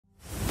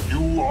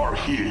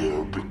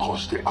here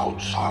because the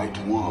outside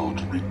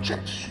world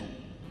rejects you.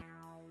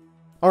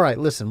 Alright,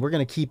 listen, we're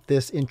going to keep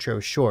this intro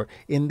short.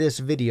 In this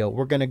video,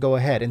 we're going to go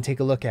ahead and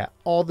take a look at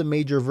all the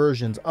major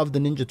versions of the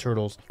Ninja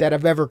Turtles that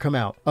have ever come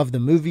out, of the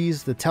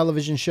movies, the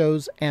television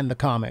shows, and the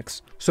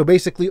comics. So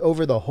basically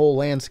over the whole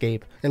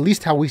landscape, at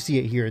least how we see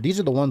it here, these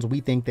are the ones we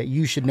think that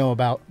you should know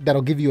about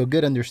that'll give you a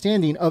good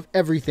understanding of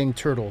everything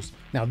Turtles.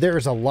 Now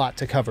there's a lot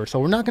to cover, so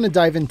we're not going to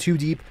dive in too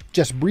deep,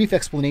 just brief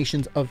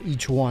explanations of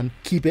each one.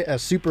 Keep it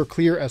as super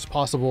clear as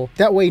possible.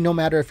 That way, no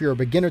matter if you're a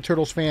beginner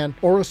Turtles fan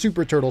or a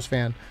Super Turtles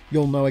fan,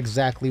 you'll know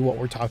exactly what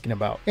we're talking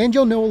about. And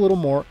you'll know a little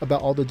more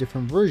about all the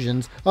different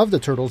versions of the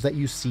Turtles that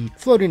you see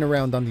floating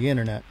around on the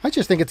internet. I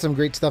just think it's some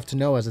great stuff to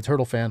know as a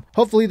Turtle fan.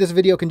 Hopefully this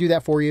video can do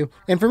that for you.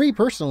 And for me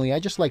personally, I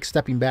just like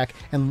stepping back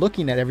and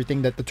looking at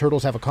everything that the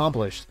Turtles have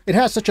accomplished. It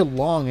has such a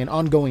long and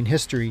ongoing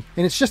history,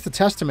 and it's just a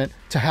testament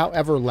to how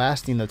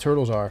everlasting the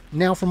Turtles are.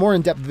 Now for more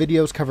in-depth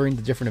videos covering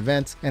the different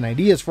events and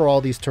ideas for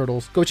all these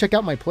Turtles, go check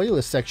out my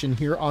playlist section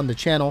here on the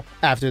channel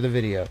after the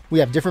video. We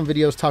have different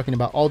videos talking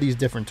about all these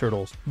different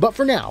Turtles. But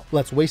for now,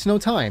 let's waste no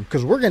time,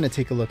 because we're going to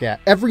take a look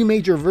at every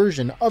major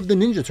version of the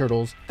Ninja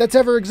Turtles that's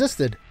ever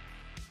existed.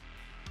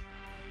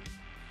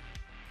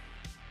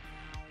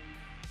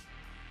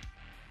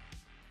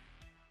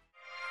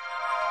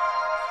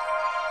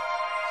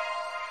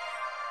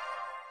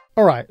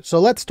 Alright, so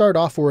let's start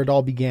off where it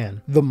all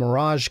began, the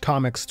Mirage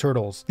Comics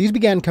Turtles. These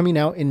began coming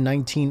out in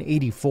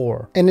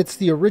 1984, and it's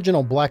the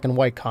original black and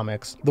white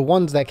comics, the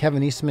ones that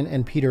Kevin Eastman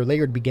and Peter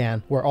Laird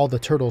began, where all the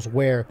Turtles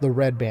wear the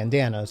red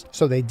bandanas,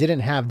 so they didn't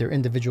have their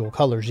individual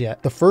colors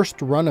yet. The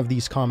first run of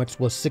these comics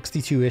was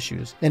 62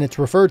 issues, and it's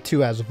referred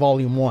to as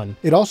Volume 1.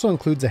 It also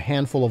includes a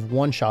handful of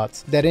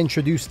one-shots that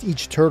introduced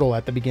each turtle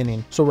at the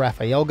beginning, so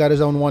Raphael got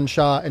his own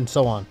one-shot, and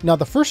so on. Now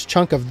the first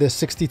chunk of this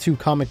 62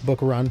 comic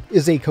book run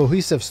is a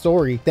cohesive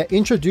story that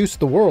introduced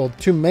the world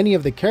to many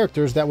of the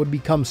characters that would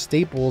become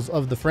staples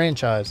of the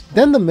franchise.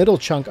 Then the middle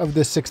chunk of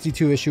this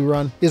 62 issue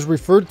run is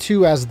referred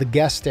to as the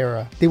guest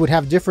era. They would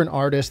have different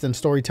artists and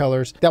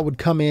storytellers that would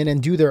come in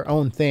and do their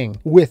own thing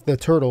with the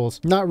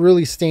Turtles, not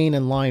really staying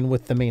in line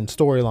with the main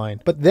storyline.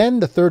 But then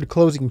the third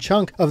closing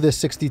chunk of this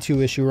 62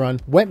 issue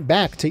run went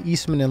back to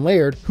Eastman and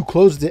Laird, who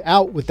closed it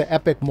out with the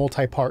epic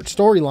multi-part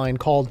storyline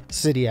called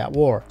City at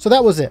War. So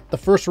that was it. The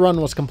first run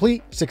was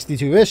complete,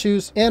 62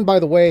 issues, and by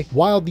the way,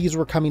 while these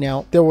were coming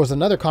out, there was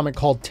another comic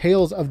called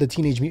Tales of the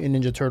Teenage Mutant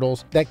Ninja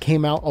Turtles that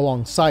came out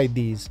alongside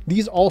these.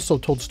 These also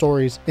told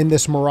stories in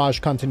this Mirage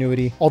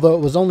continuity, although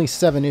it was only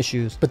 7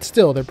 issues, but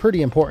still they're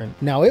pretty important.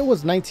 Now it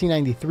was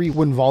 1993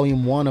 when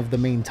Volume 1 of the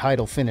main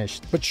title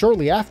finished, but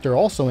shortly after,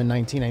 also in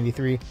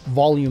 1993,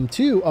 Volume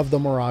 2 of the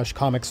Mirage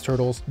Comics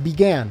Turtles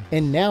began,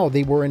 and now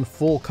they were in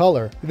full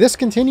color. This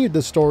continued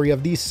the story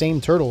of these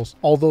same Turtles,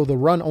 although the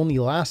run only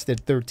lasted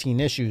 13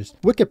 issues.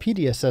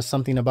 Wikipedia says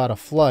something about a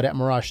flood at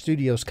Mirage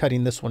Studios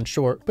cutting this one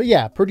short, but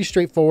yeah, pretty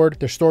straightforward.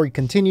 Their story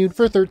continued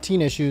for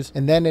 13 issues,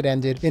 and then it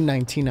ended in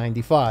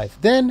 1995.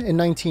 Then in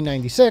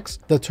 1996,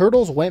 the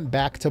Turtles went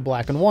back to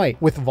black and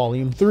white with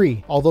Volume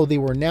 3, although they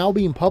were now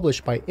being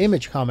published by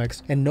Image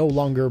Comics and no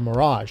longer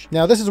Mirage.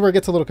 Now this is where it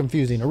gets a little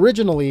confusing.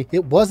 Originally,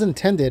 it was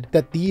intended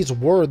that these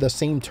were the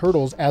same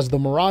Turtles as the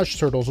Mirage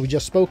Turtles we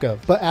just spoke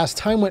of, but as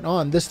time went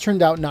on, this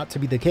turned out not to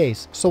be the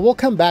case. So we'll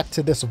come back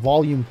to this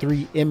Volume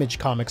 3 Image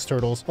Comics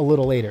Turtles a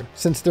little later,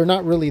 since they're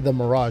not really the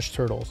Mirage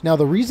Turtles. Now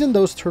the reason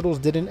those Turtles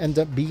didn't end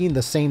up being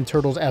the same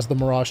Turtles as the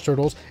Mirage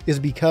Turtles is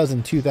because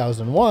in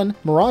 2001,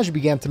 Mirage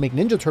began to make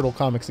Ninja Turtle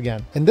comics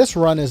again, and this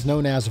run is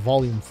known as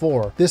Volume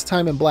 4, this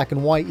time in black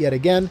and white yet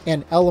again,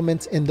 and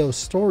elements in those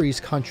stories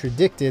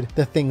contradicted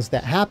the things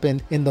that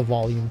happened in the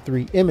Volume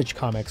 3 Image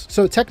Comics.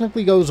 So it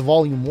technically goes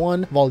Volume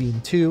 1,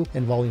 Volume 2,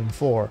 and Volume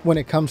 4 when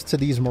it comes to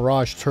these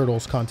Mirage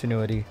Turtles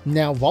continuity.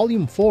 Now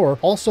Volume 4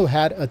 also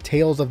had a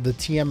Tales of the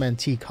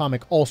TMNT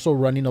comic also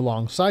running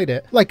alongside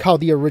it, like how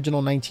the original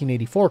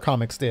 1984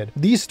 comics did.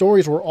 These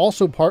stories were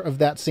also part of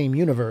that same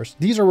universe.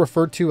 These are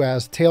referred to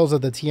as Tales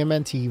of the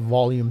TMNT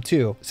Volume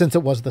 2, since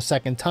it was the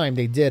second time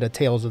they did a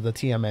Tales of the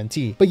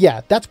TMNT. But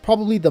yeah, that's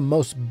probably the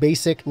most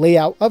basic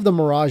layout of the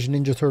Mirage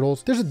Ninja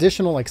Turtles. There's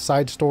additional like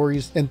side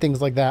stories and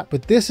things like that,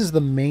 but this is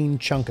the main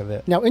chunk of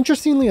it. Now,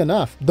 interestingly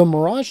enough, the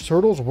Mirage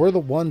Turtles were the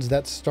ones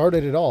that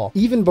started it all,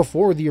 even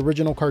before the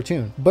original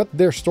cartoon, but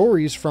their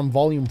stories from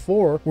Volume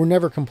 4 were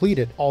never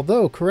completed.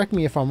 Although, correct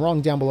me if I'm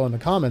wrong down below in the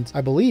comments,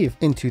 I believe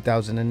in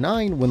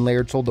 2009, when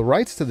Laird sold the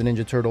rights to the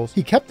Ninja Turtles,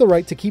 he kept the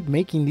right to keep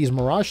making these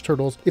Mirage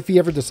Turtles if he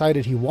ever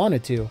decided he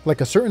wanted to,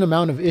 like a certain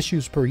amount of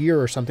issues per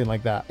year or something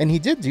like that. And he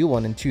did do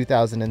one in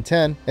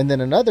 2010, and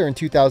then another in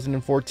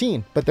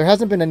 2014, but there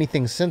hasn't been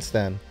anything since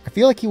then. I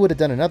feel like he would have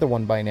done another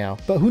one by now,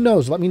 but who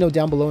knows? Let me know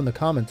down below in the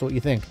comments what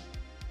you think.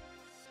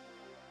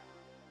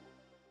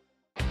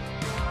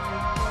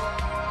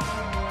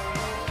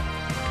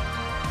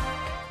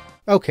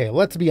 Okay,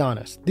 let's be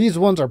honest. These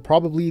ones are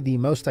probably the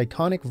most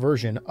iconic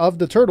version of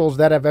the Turtles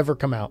that have ever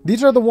come out.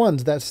 These are the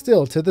ones that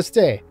still, to this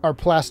day, are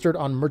plastered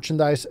on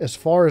merchandise as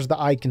far as the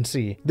eye can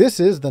see. This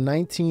is the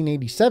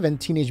 1987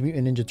 Teenage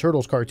Mutant Ninja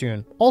Turtles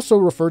cartoon, also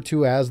referred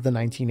to as the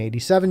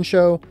 1987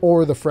 show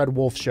or the Fred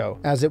Wolf show,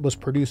 as it was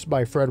produced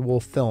by Fred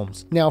Wolf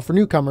Films. Now, for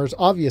newcomers,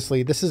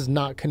 obviously this is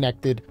not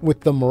connected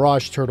with the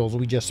Mirage Turtles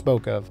we just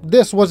spoke of.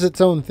 This was its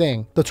own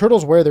thing. The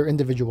Turtles wear their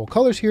individual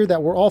colors here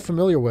that we're all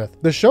familiar with.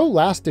 The show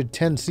lasted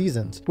 10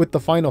 seasons, with the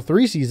final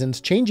 3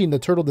 seasons changing the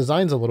turtle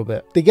designs a little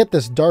bit. They get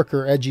this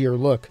darker, edgier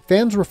look.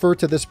 Fans refer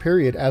to this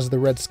period as the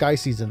Red Sky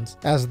seasons,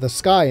 as the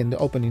sky in the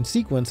opening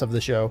sequence of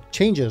the show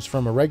changes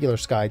from a regular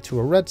sky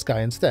to a red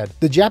sky instead.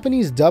 The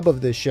Japanese dub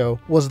of this show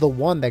was the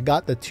one that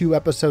got the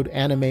 2-episode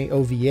anime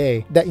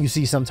OVA that you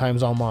see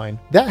sometimes online.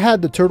 That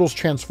had the Turtles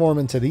transform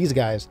into these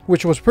guys,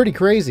 which was pretty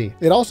crazy.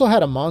 It also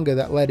had a manga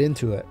that led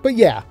into it. But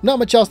yeah, not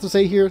much else to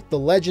say here. The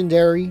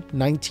legendary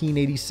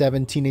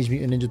 1987 Teenage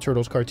Mutant Ninja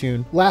Turtles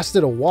cartoon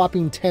lasted a whopping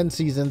 10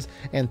 seasons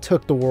and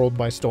took the world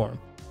by storm.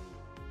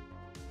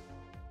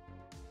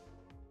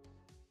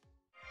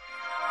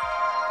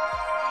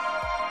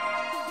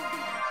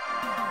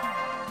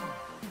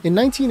 In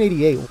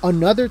 1988,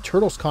 another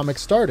Turtles comic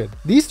started.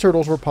 These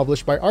Turtles were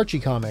published by Archie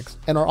Comics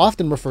and are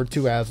often referred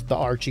to as the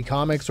Archie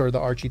Comics or the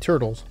Archie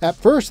Turtles. At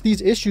first,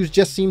 these issues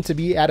just seemed to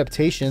be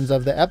adaptations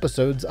of the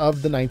episodes of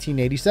the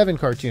 1987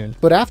 cartoon,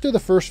 but after the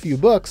first few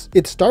books,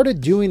 it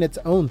started doing its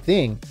own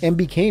thing and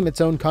became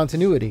its own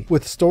continuity,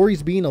 with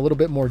stories being a little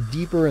bit more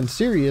deeper and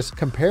serious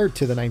compared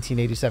to the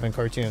 1987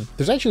 cartoon.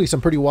 There's actually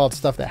some pretty wild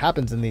stuff that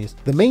happens in these.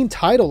 The main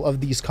title of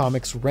these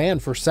comics ran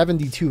for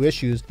 72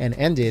 issues and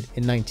ended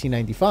in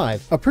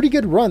 1995. A pretty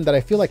good run that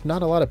I feel like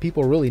not a lot of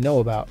people really know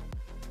about.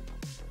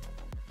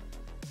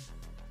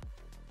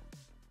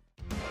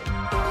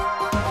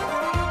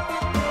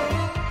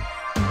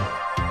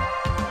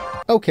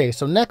 Okay,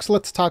 so next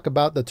let's talk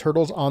about the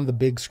Turtles on the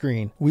big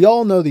screen. We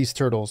all know these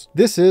Turtles.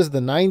 This is the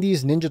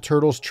 90s Ninja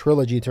Turtles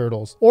Trilogy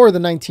Turtles, or the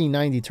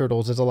 1990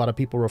 Turtles as a lot of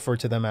people refer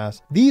to them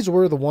as. These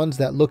were the ones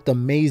that looked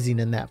amazing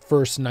in that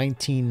first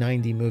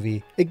 1990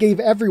 movie. It gave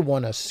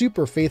everyone a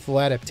super faithful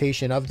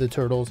adaptation of the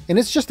Turtles, and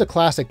it's just a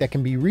classic that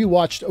can be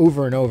rewatched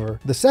over and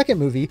over. The second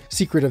movie,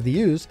 Secret of the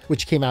Ooze,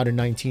 which came out in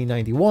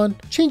 1991,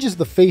 changes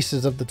the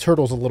faces of the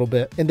Turtles a little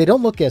bit, and they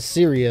don't look as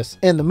serious,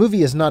 and the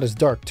movie is not as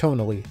dark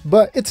tonally,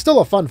 but it's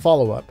still a fun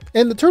follow-up.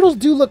 And the Turtles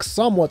do look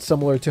somewhat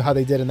similar to how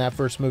they did in that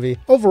first movie.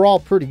 Overall,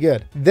 pretty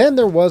good. Then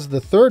there was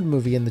the third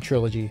movie in the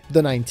trilogy,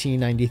 the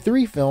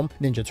 1993 film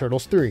Ninja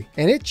Turtles 3,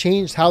 and it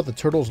changed how the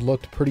Turtles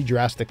looked pretty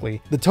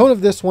drastically. The tone of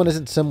this one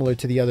isn't similar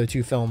to the other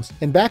two films,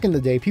 and back in the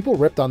day, people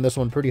ripped on this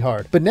one pretty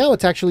hard, but now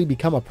it's actually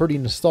become a pretty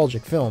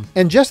nostalgic film.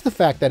 And just the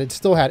fact that it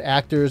still had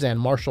actors and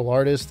martial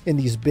artists in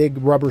these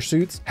big rubber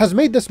suits has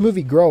made this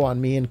movie grow on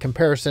me in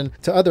comparison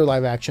to other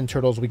live-action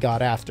Turtles we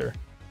got after.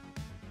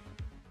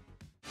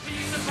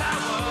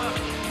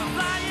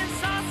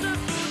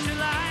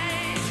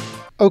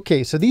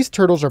 Okay, so these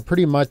Turtles are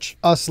pretty much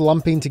us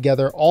lumping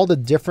together all the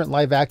different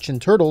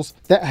live-action Turtles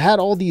that had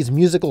all these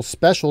musical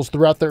specials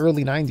throughout the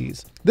early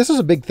 90s. This was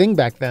a big thing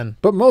back then,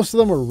 but most of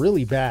them were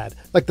really bad,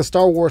 like the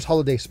Star Wars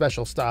Holiday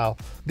Special style.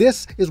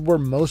 This is where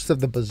most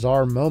of the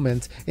bizarre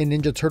moments in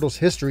Ninja Turtles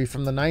history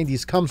from the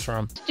 90s comes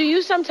from. Do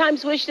you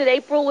sometimes wish that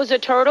April was a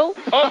turtle?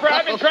 Oh, bro,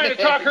 I've been trying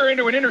to talk her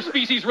into an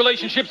interspecies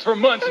relationships for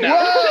months now.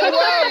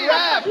 Whoa,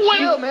 Raph,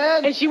 chill,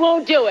 man. And she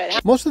won't do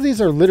it. Most of these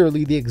are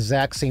literally the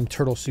exact same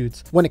turtle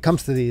suits when it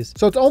comes to these,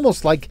 so it's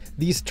almost like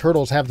these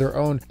Turtles have their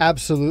own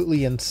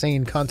absolutely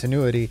insane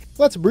continuity.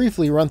 Let's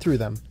briefly run through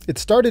them. It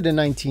started in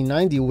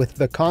 1990 with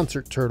the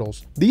Concert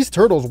Turtles. These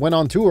Turtles went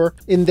on tour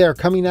in their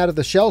Coming Out of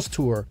the Shells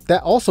tour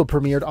that also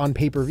premiered on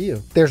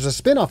pay-per-view. There's a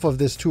spin-off of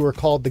this tour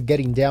called the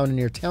Getting Down in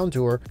Your Town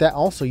tour that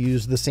also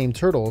used the same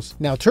Turtles.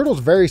 Now, Turtles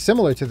very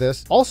similar to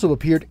this also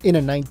appeared in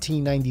a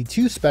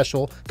 1992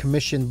 special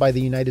commissioned by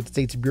the United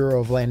States Bureau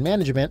of Land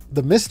Management,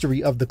 The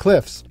Mystery of the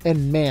Cliffs.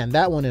 And man,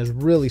 that one is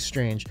really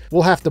strange.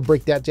 We'll have to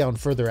break that down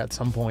further at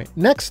some point.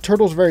 Next,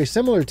 Turtles very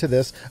similar to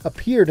this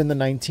appeared in the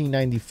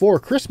 1994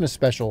 Christmas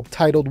special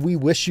titled We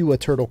Wish You a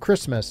Turtle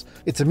Christmas.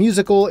 It's a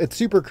musical, it's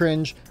super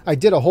cringe. I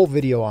did a whole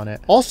video on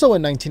it. Also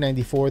in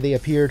 1994, they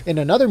appeared in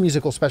another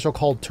musical special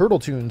called Turtle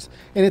Tunes,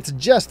 and it's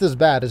just as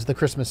bad as the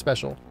Christmas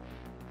special.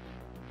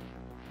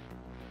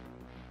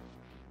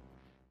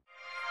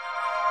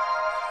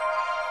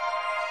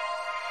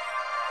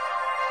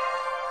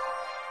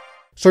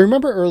 So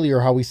remember earlier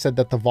how we said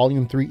that the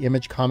Volume 3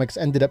 Image Comics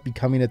ended up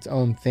becoming its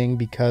own thing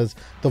because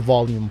the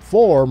Volume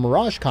 4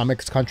 Mirage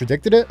Comics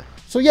contradicted it?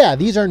 So yeah,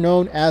 these are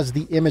known as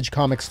the Image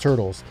Comics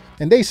Turtles,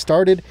 and they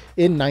started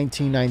in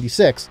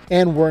 1996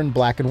 and were in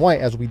black and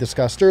white as we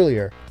discussed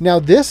earlier. Now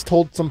this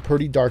told some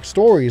pretty dark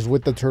stories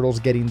with the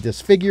Turtles getting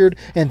disfigured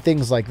and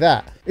things like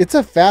that. It's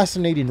a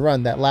fascinating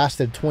run that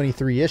lasted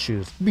 23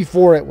 issues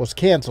before it was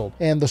canceled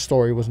and the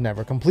story was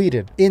never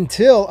completed.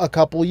 Until a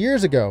couple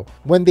years ago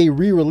when they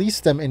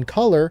re-released them in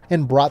color filler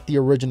and brought the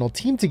original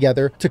team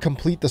together to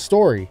complete the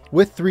story,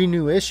 with 3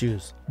 new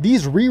issues.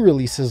 These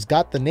re-releases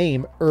got the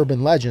name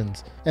Urban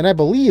Legends, and I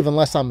believe,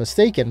 unless I'm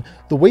mistaken,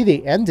 the way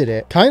they ended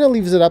it kind of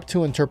leaves it up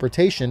to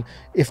interpretation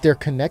if they're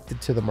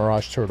connected to the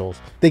Mirage Turtles.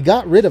 They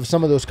got rid of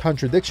some of those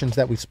contradictions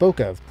that we spoke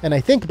of, and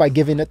I think by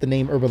giving it the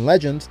name Urban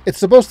Legends, it's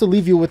supposed to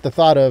leave you with the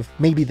thought of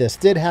maybe this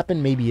did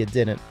happen, maybe it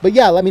didn't. But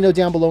yeah, let me know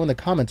down below in the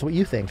comments what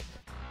you think.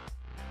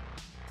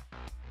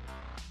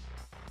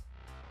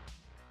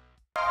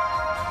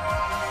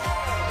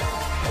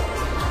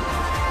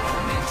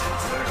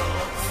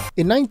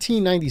 In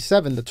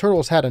 1997, the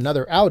Turtles had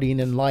another outing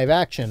in live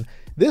action,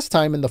 this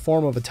time in the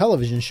form of a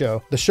television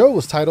show. The show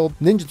was titled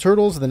Ninja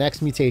Turtles: The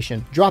Next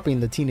Mutation, dropping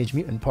the Teenage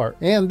Mutant part.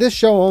 And this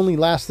show only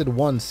lasted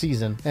 1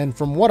 season, and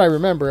from what I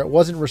remember, it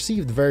wasn't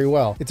received very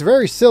well. It's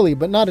very silly,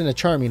 but not in a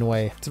charming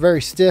way. It's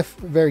very stiff,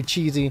 very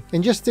cheesy,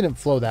 and just didn't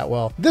flow that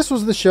well. This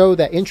was the show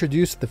that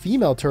introduced the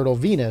female turtle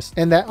Venus,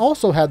 and that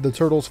also had the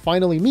Turtles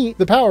finally meet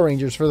the Power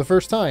Rangers for the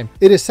first time.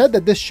 It is said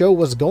that this show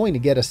was going to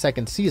get a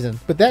 2nd season,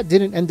 but that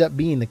didn't end up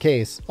being the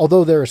case.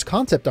 Although there is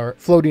concept art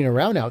floating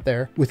around out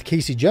there, with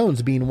Casey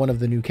Jones being one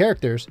of the new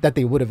characters that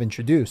they would have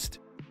introduced.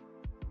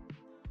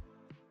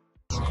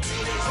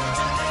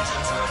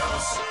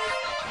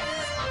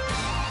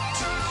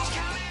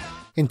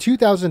 In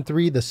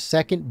 2003, the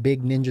second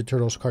big Ninja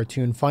Turtles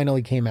cartoon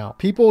finally came out.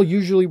 People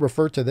usually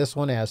refer to this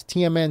one as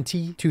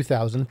TMNT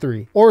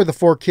 2003, or the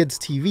 4Kids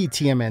TV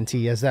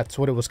TMNT, as that's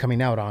what it was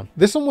coming out on.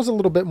 This one was a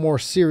little bit more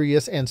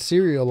serious and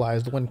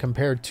serialized when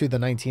compared to the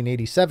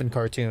 1987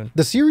 cartoon.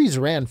 The series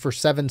ran for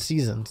 7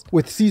 seasons,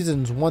 with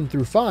seasons 1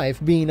 through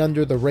 5 being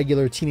under the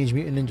regular Teenage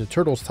Mutant Ninja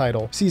Turtles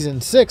title.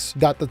 Season 6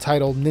 got the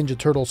title Ninja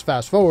Turtles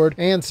Fast Forward,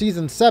 and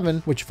Season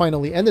 7, which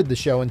finally ended the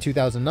show in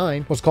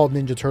 2009, was called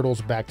Ninja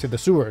Turtles Back to the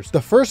Sewers.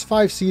 The first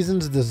 5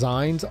 seasons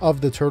designs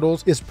of the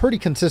Turtles is pretty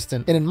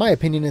consistent, and in my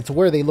opinion, it's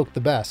where they look the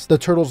best. The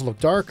Turtles look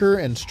darker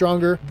and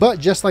stronger, but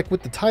just like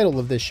with the title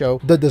of this show,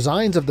 the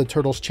designs of the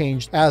Turtles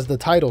changed as the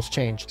titles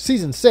changed.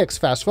 Season 6,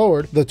 Fast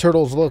Forward, the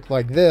Turtles looked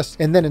like this,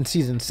 and then in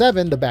Season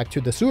 7, the Back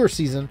to the Sewer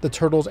season, the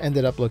Turtles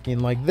ended up looking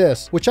like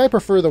this, which I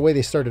prefer the way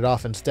they started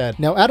off instead.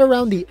 Now, at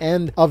around the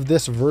end of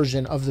this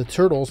version of the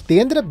Turtles,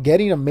 they ended up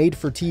getting a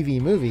made-for-TV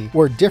movie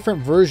where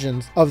different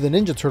versions of the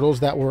Ninja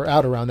Turtles that were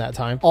out around that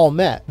time all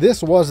met.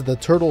 This was the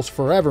Turtles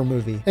Forever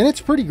movie, and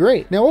it's pretty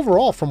great. Now,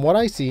 overall, from what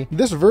I see,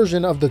 this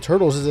version of the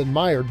Turtles is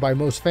admired by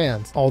most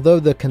fans, although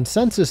the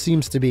consensus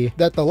seems to be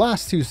that the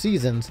last 2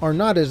 seasons are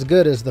not as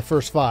good as the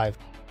first 5.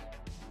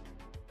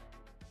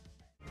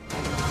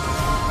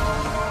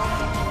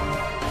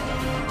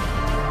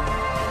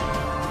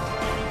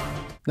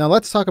 Now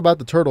let's talk about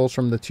the Turtles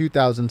from the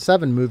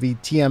 2007 movie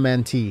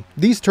TMNT.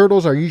 These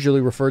Turtles are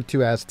usually referred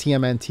to as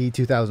TMNT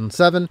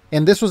 2007,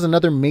 and this was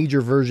another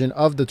major version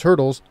of the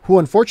Turtles, who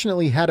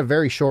unfortunately had a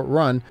very short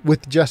run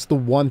with just the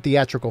 1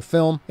 theatrical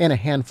film and a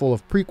handful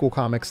of prequel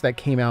comics that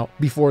came out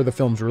before the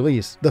film's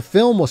release. The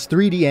film was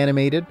 3D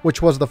animated,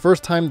 which was the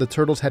first time the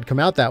Turtles had come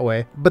out that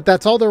way, but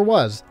that's all there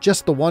was,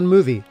 just the 1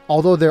 movie.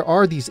 Although there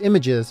are these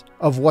images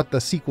of what the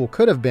sequel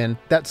could have been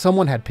that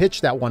someone had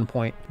pitched at one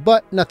point,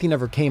 but nothing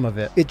ever came of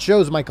it. It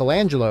shows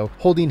Michelangelo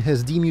holding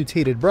his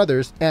demutated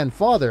brothers and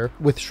father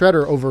with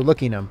Shredder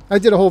overlooking him. I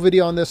did a whole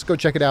video on this, go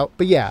check it out.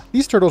 But yeah,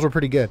 these Turtles were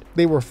pretty good.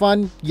 They were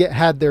fun, yet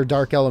had their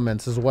dark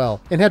elements as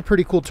well, and had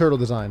pretty cool turtle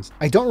designs.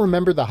 I don't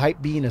remember the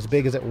hype being as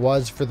big as it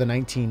was for the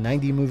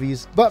 1990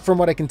 movies, but from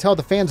what I can tell,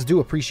 the fans do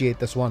appreciate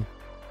this one.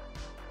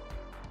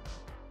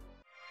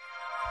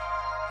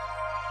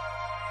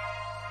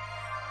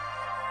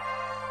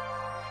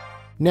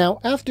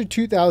 Now, after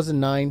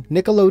 2009,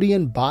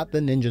 Nickelodeon bought the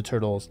Ninja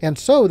Turtles, and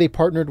so they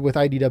partnered with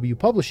IDW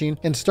Publishing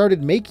and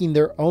started making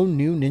their own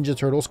new Ninja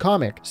Turtles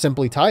comic,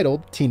 simply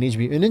titled Teenage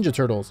Mutant Ninja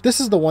Turtles. This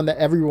is the one that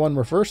everyone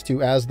refers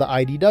to as the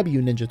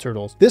IDW Ninja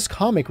Turtles. This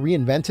comic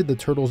reinvented the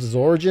Turtles'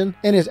 origin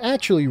and is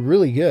actually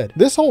really good.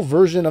 This whole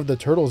version of the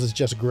Turtles is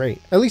just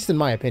great, at least in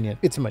my opinion.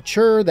 It's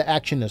mature, the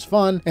action is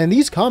fun, and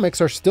these comics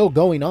are still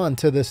going on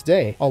to this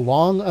day. A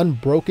long,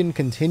 unbroken,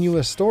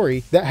 continuous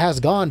story that has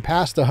gone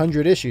past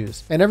 100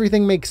 issues, and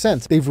everything makes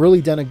sense. They've really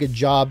done a good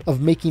job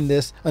of making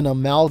this an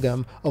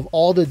amalgam of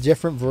all the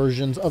different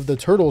versions of the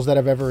Turtles that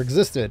have ever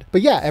existed.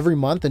 But yeah, every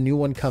month a new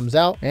one comes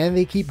out and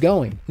they keep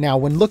going. Now,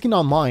 when looking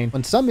online,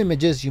 on some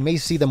images you may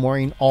see them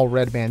wearing all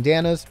red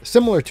bandanas,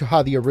 similar to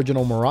how the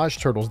original Mirage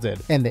Turtles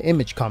did, and the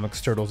Image Comics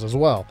Turtles as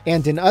well.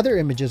 And in other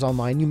images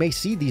online, you may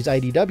see these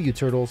IDW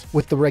Turtles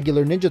with the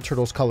regular Ninja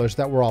Turtles colors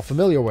that we're all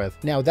familiar with.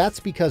 Now,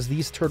 that's because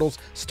these Turtles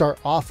start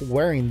off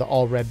wearing the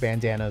all red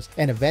bandanas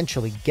and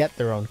eventually get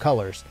their own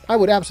colors. I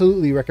would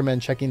absolutely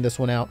recommend checking this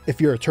one out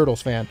if you're a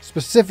Turtles fan,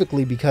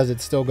 specifically because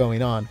it's still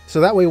going on. So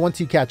that way, once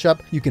you catch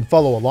up, you can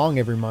follow along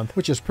every month,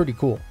 which is pretty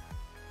cool.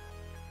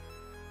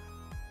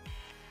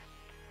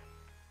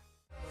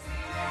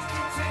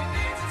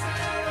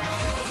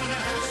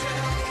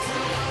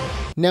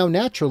 Now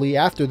naturally,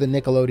 after the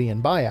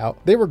Nickelodeon buyout,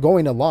 they were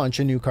going to launch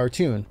a new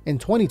cartoon. In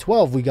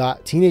 2012 we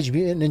got Teenage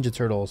Mutant Ninja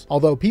Turtles,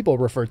 although people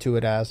refer to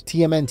it as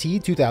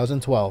TMNT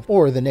 2012,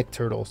 or the Nick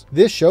Turtles.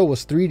 This show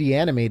was 3D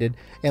animated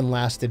and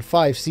lasted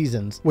 5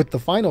 seasons, with the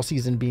final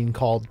season being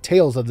called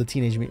Tales of the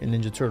Teenage Mutant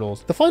Ninja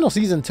Turtles. The final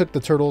season took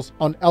the Turtles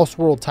on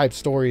Elseworld type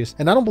stories,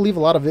 and I don't believe a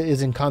lot of it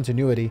is in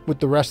continuity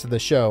with the rest of the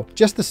show,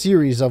 just a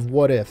series of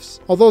what ifs.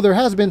 Although there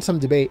has been some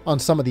debate on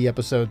some of the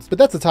episodes, but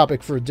that's a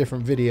topic for a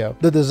different video.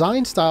 The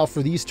design style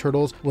for these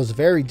turtles was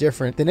very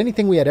different than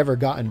anything we had ever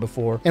gotten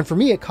before, and for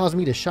me it caused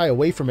me to shy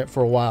away from it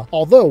for a while.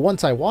 Although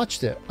once I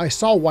watched it, I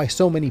saw why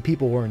so many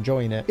people were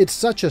enjoying it. It's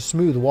such a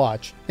smooth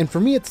watch, and for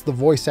me it's the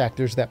voice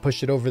actors that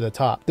push it over the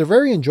top. They're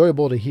very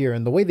enjoyable to hear,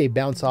 and the way they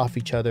bounce off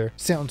each other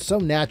sounds so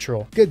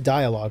natural. Good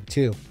dialogue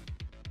too.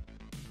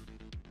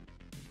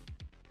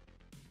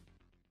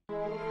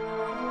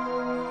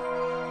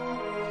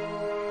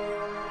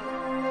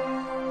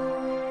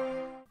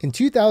 In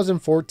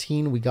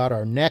 2014, we got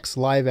our next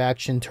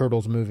live-action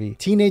Turtles movie,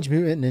 Teenage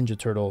Mutant Ninja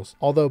Turtles,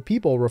 although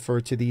people refer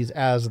to these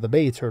as the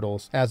Bay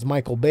Turtles, as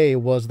Michael Bay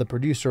was the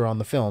producer on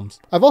the films.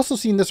 I've also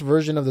seen this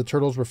version of the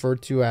Turtles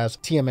referred to as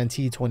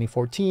TMNT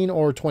 2014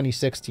 or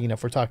 2016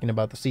 if we're talking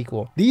about the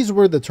sequel. These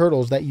were the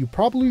Turtles that you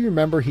probably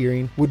remember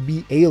hearing would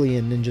be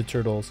alien Ninja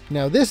Turtles.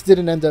 Now this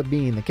didn't end up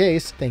being the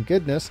case, thank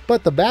goodness,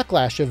 but the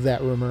backlash of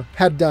that rumor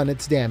had done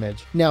its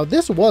damage. Now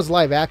this was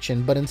live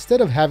action, but instead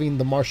of having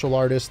the martial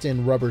artists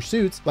in rubber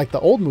suits like the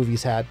old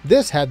movies had,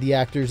 this had the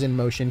actors in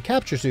motion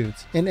capture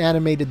suits and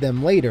animated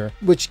them later,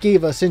 which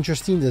gave us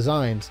interesting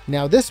designs.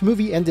 Now this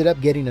movie ended up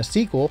getting a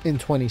sequel in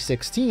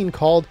 2016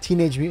 called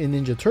Teenage Mutant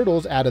Ninja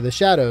Turtles Out of the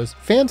Shadows.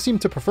 Fans seem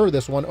to prefer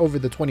this one over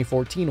the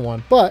 2014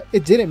 one, but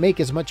it didn't make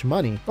as much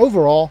money.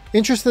 Overall,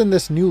 interest in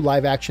this new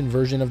live action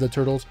version of the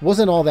Turtles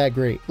wasn't all that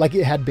great, like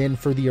it had been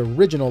for the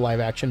original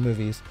live action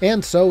movies,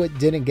 and so it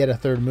didn't get a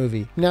third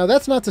movie. Now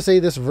that's not to say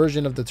this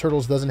version of the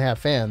Turtles doesn't have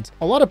fans.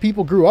 A lot of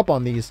people grew up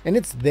on these, and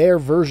it's their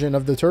version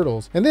of the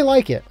Turtles, and they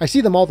like it. I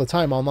see them all the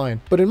time online,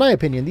 but in my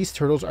opinion, these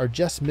Turtles are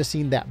just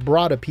missing that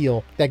broad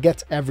appeal that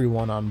gets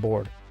everyone on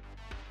board.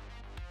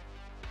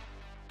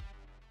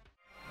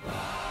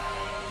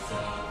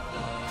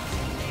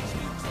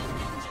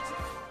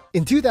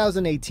 In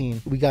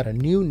 2018, we got a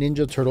new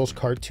Ninja Turtles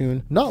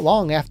cartoon, not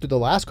long after the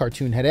last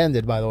cartoon had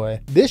ended, by the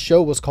way. This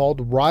show was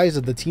called Rise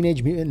of the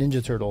Teenage Mutant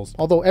Ninja Turtles,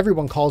 although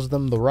everyone calls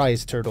them the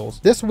Rise Turtles.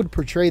 This would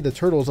portray the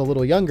Turtles a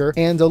little younger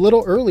and a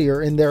little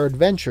earlier in their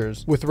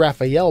adventures, with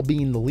Raphael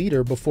being the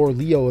leader before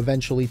Leo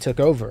eventually took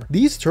over.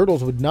 These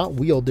Turtles would not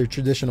wield their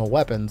traditional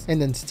weapons,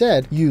 and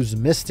instead use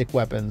mystic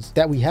weapons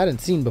that we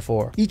hadn't seen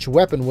before. Each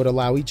weapon would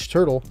allow each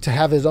Turtle to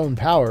have his own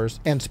powers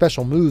and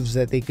special moves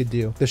that they could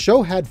do. The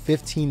show had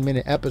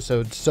 15-minute episodes,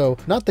 so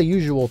not the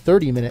usual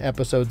 30-minute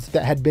episodes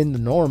that had been the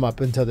norm up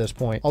until this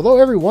point. Although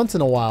every once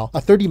in a while, a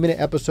 30-minute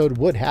episode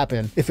would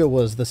happen if it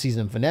was the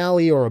season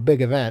finale or a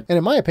big event, and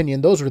in my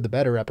opinion, those were the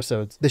better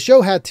episodes. The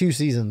show had 2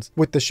 seasons,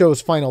 with the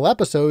show's final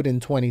episode in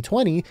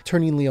 2020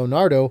 turning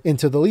Leonardo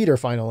into the leader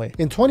finally.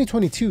 In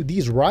 2022,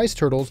 these Rise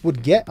Turtles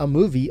would get a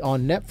movie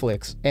on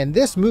Netflix, and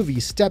this movie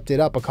stepped it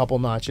up a couple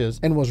notches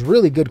and was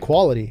really good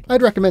quality.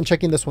 I'd recommend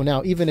checking this one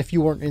out even if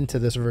you weren't into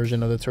this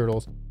version of the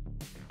Turtles.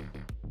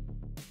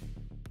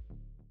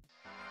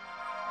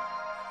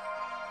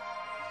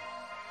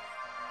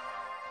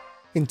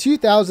 In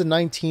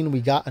 2019,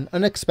 we got an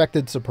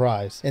unexpected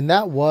surprise, and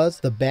that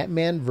was the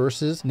Batman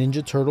vs.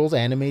 Ninja Turtles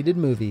animated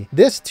movie.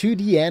 This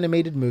 2D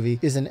animated movie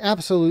is an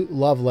absolute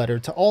love letter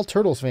to all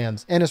Turtles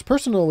fans, and is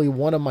personally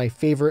one of my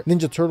favorite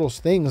Ninja Turtles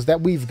things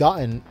that we've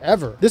gotten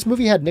ever. This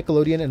movie had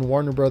Nickelodeon and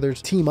Warner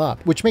Brothers team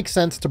up, which makes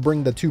sense to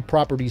bring the two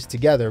properties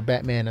together,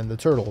 Batman and the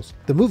Turtles.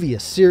 The movie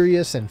is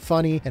serious and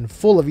funny and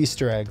full of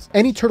Easter eggs.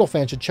 Any Turtle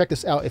fan should check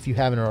this out if you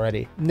haven't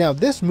already. Now,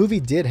 this movie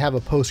did have a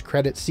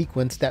post-credit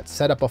sequence that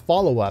set up a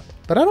follow-up,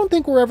 but I don't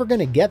think we're ever going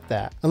to get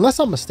that. Unless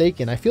I'm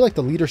mistaken, I feel like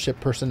the leadership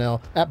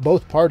personnel at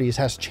both parties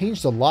has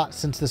changed a lot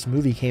since this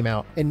movie came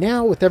out. And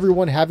now with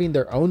everyone having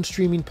their own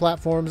streaming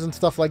platforms and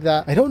stuff like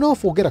that, I don't know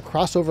if we'll get a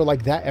crossover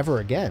like that ever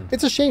again.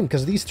 It's a shame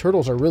because these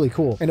Turtles are really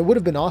cool, and it would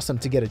have been awesome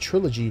to get a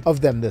trilogy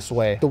of them this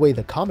way, the way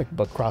the comic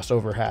book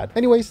crossover had.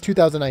 Anyways,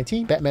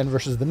 2019, Batman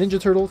vs. the Ninja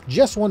Turtles,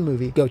 just one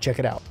movie, go check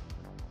it out.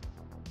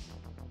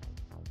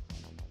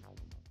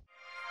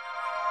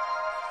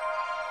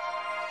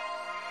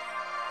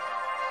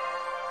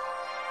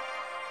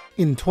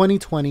 In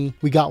 2020,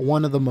 we got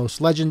one of the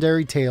most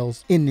legendary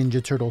tales in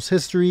Ninja Turtles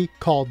history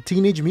called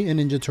Teenage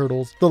Mutant Ninja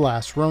Turtles: The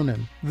Last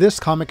Ronin.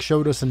 This comic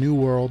showed us a new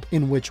world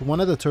in which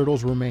one of the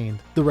Turtles remained.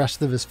 The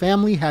rest of his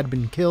family had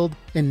been killed,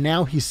 and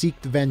now he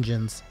seeked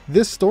vengeance.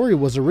 This story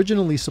was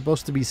originally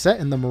supposed to be set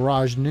in the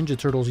Mirage Ninja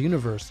Turtles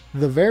universe,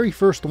 the very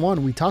first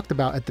one we talked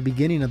about at the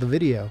beginning of the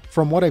video.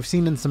 From what I've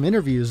seen in some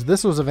interviews,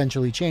 this was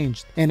eventually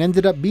changed and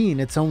ended up being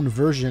its own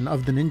version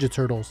of the Ninja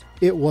Turtles.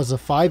 It was a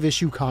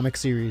 5-issue comic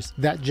series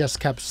that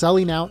just kept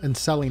selling out and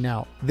selling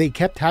out. They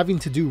kept having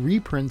to do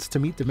reprints to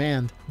meet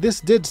demand.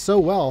 This did so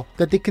well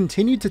that they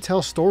continued to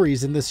tell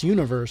stories in this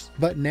universe,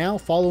 but now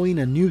following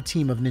a new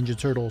team of Ninja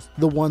Turtles,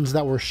 the ones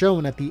that were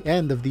shown at the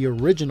end of the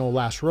original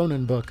Last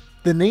Ronin book.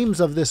 The names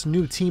of this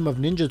new team of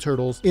Ninja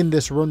Turtles in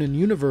this Ronin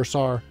universe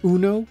are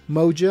Uno,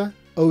 Moja,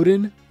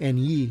 Odin, and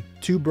Yi,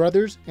 2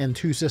 brothers and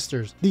 2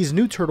 sisters. These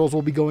new turtles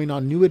will be going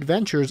on new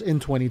adventures in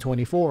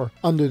 2024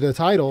 under the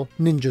title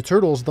Ninja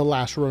Turtles The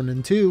Last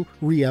Ronin 2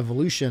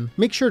 Re-Evolution.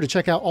 Make sure to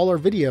check out all our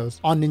videos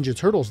on Ninja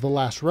Turtles The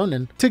Last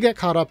Ronin to get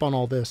caught up on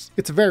all this.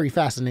 It's very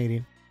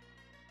fascinating.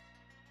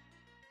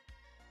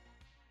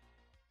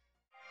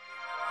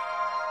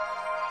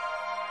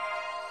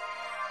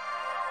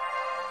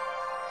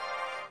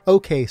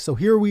 Okay, so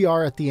here we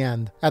are at the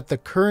end, at the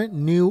current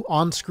new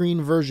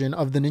on-screen version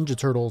of the Ninja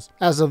Turtles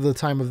as of the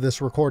time of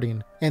this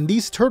recording. And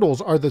these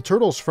turtles are the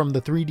turtles from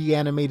the 3D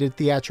animated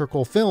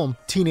theatrical film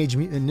Teenage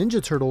Mutant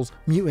Ninja Turtles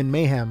Mutant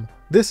Mayhem.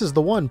 This is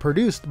the one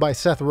produced by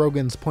Seth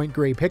Rogen's Point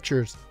Grey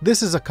Pictures.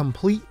 This is a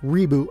complete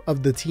reboot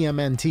of the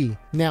TMNT.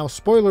 Now,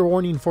 spoiler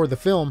warning for the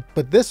film,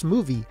 but this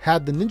movie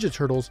had the Ninja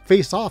Turtles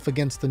face off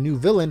against the new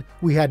villain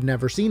we had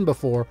never seen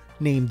before,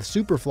 named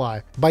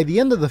Superfly. By the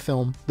end of the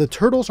film, the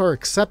turtles are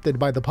accepted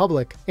by the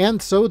public,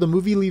 and so the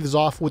movie leaves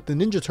off with the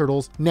Ninja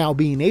Turtles now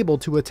being able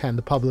to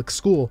attend public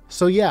school.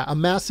 So yeah, a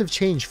massive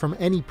change from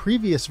any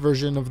previous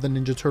version of the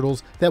Ninja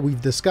Turtles that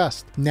we've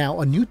discussed. Now,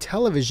 a new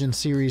television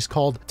series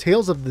called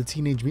Tales of the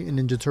Teenage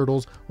Mutant Ninja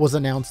Turtles was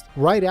announced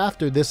right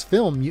after this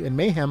film Mutant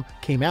Mayhem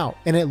came out,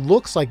 and it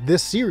looks like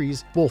this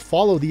series will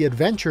follow the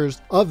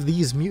adventures of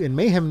these Mutant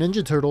Mayhem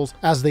Ninja Turtles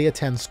as they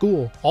attend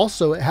school.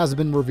 Also, it has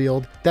been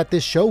revealed that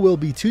this show will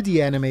be 2D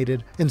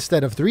animated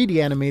instead of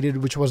 3D animated,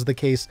 which was the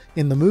case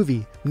in the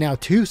movie. Now,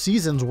 2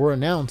 seasons were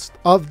announced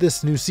of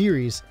this new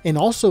series, and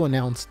also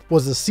announced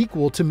was a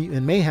sequel to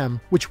Mutant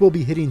Mayhem, which will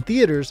be hitting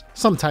theaters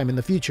sometime in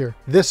the future.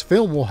 This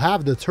film will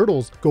have the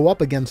Turtles go up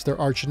against their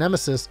arch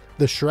nemesis,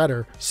 the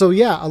Shredder. So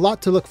yeah, a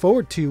lot to look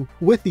forward to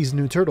with these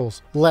new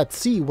Turtles. Let's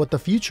see what the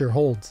future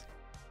holds.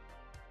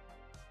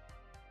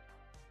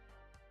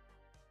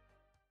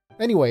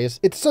 Anyways,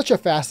 it's such a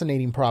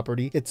fascinating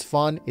property. It's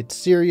fun, it's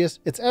serious,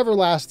 it's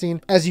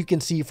everlasting, as you can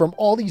see from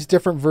all these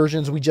different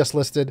versions we just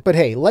listed. But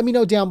hey, let me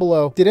know down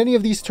below, did any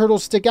of these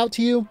turtles stick out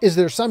to you? Is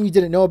there some you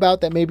didn't know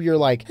about that maybe you're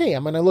like, hey,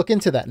 I'm gonna look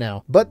into that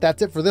now? But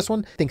that's it for this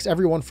one. Thanks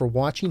everyone for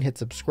watching. Hit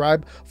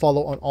subscribe,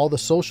 follow on all the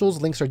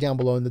socials. Links are down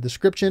below in the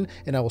description,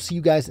 and I will see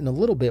you guys in a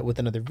little bit with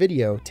another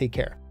video. Take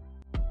care.